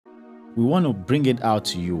we want to bring it out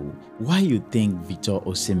to you why you think Victor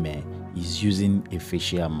Osimhen is using a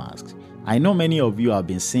facial mask. I know many of you have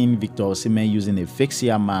been seeing Victor Osimhen using a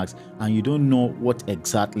facial mask and you don't know what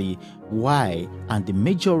exactly why and the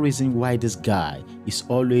major reason why this guy is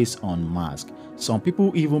always on mask. Some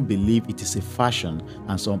people even believe it is a fashion,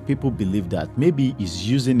 and some people believe that maybe he's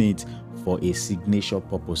using it for a signature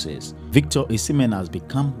purposes. Victor Osimhen has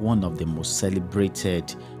become one of the most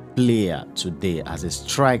celebrated player today as a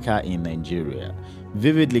striker in Nigeria.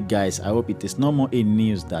 Vividly, guys, I hope it is no more a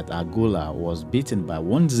news that Angola was beaten by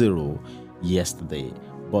 1-0 yesterday.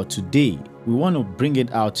 But today, we want to bring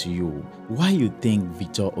it out to you why you think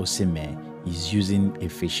Victor Osimhen is using a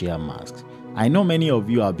facial mask. I know many of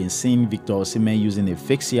you have been seeing Victor Osimhen using a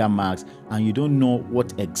facial mask and you don't know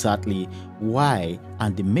what exactly why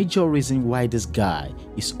and the major reason why this guy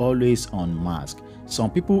is always on mask.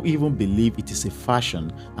 Some people even believe it is a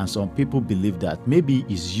fashion, and some people believe that maybe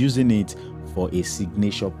he's using it for a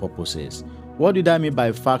signature purposes. What do I mean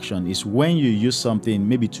by fashion is when you use something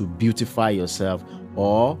maybe to beautify yourself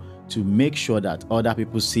or to make sure that other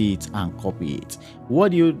people see it and copy it.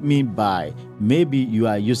 What do you mean by maybe you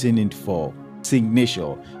are using it for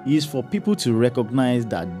signature? Is for people to recognize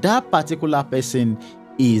that that particular person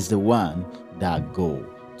is the one that go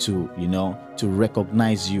to, to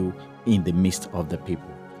recognize you in the midst of the people.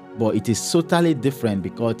 But it is totally different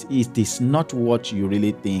because it is not what you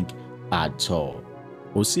really think at all.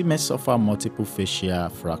 Osimhen suffered multiple facial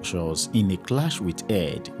fractures in a clash with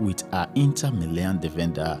head with our Inter Milan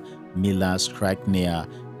defender Milan Skriniar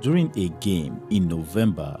during a game in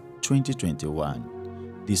November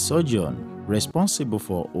 2021. The surgeon responsible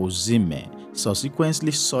for Osimhen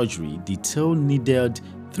subsequently surgery detailed needed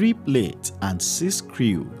 3 plates and 6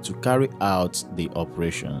 screws to carry out the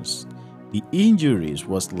operations. The injuries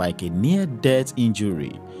was like a near-death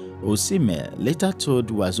injury. Osimhen later told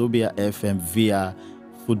Wazobia FM via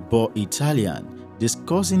Football Italian,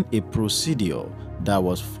 discussing a procedure that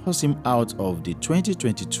was forced him out of the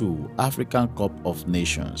 2022 African Cup of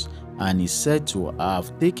Nations, and is said to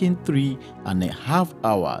have taken 3.5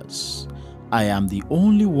 hours. I am the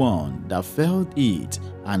only one that felt it,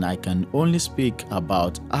 and I can only speak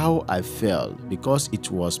about how I felt because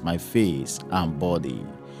it was my face and body.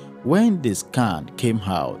 When the scan came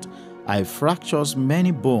out, I fractured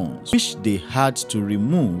many bones which they had to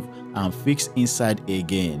remove and fix inside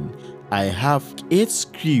again. I have 8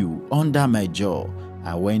 screws under my jaw.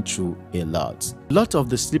 I went through a lot. Of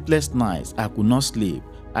the sleepless nights, I could not sleep.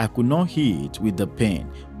 I could not eat with the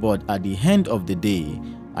pain. But at the end of the day,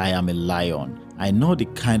 I am a lion. I know the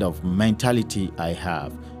kind of mentality I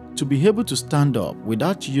have. To be able to stand up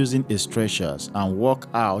without using a stretchers and walk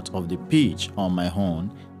out of the pitch on my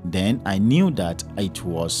own, then I knew that it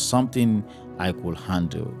was something I could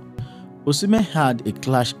handle. Osimhen had a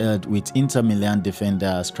clash held with Inter Milan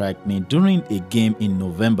defender Skriniar during a game in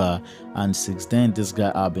November, and since then this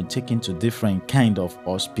guy have been taken to different kind of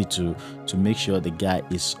hospital to make sure the guy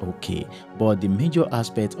is okay. But the major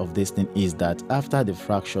aspect of this thing is that after the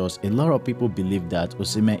fractures, a lot of people believe that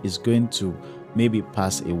Osimhen is going to maybe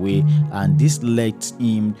pass away, and this led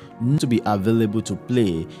him not to be available to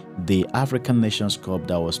play the African Nations Cup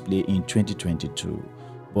that was played in 2022.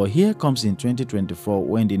 But here comes in 2024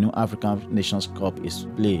 when the new African Nations Cup is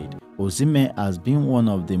played. Osimhen has been one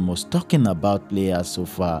of the most talking about players so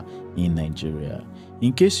far in Nigeria.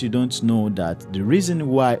 In case you don't know that the reason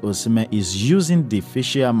why Osimhen is using the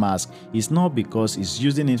facial mask is not because he's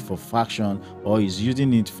using it for fashion or he's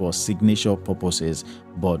using it for signature purposes,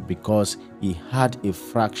 but because he had a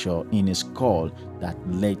fracture in his skull that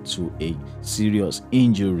led to a serious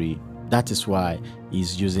injury. That is why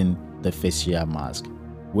he's using the facial mask.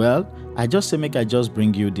 Well, I just say make I just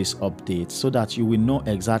bring you this update so that you will know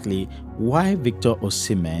exactly why Victor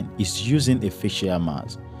Osimhen is using a facial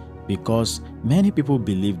mask. Because many people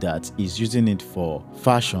believe that he's using it for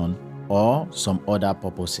fashion or some other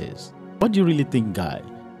purposes. What do you really think, guy?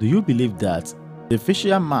 Do you believe that the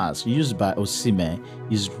facial mask used by Osimhen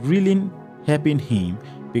is really helping him?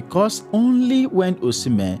 Because only when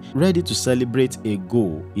Osimhen ready to celebrate a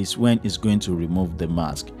goal is when he's going to remove the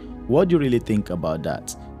mask. What do you really think about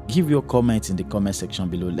that? Give your comments in the comment section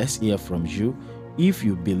below. Let's hear from you if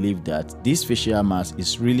you believe that this facial mask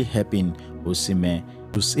is really helping Osimhen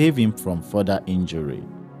to save him from further injury.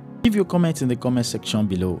 Leave your comments in the comment section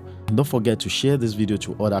below. And don't forget to share this video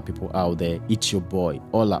to other people out there. It's your boy,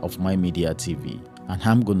 Ola of My Media TV. And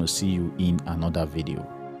I'm gonna see you in another video.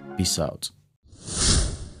 Peace out.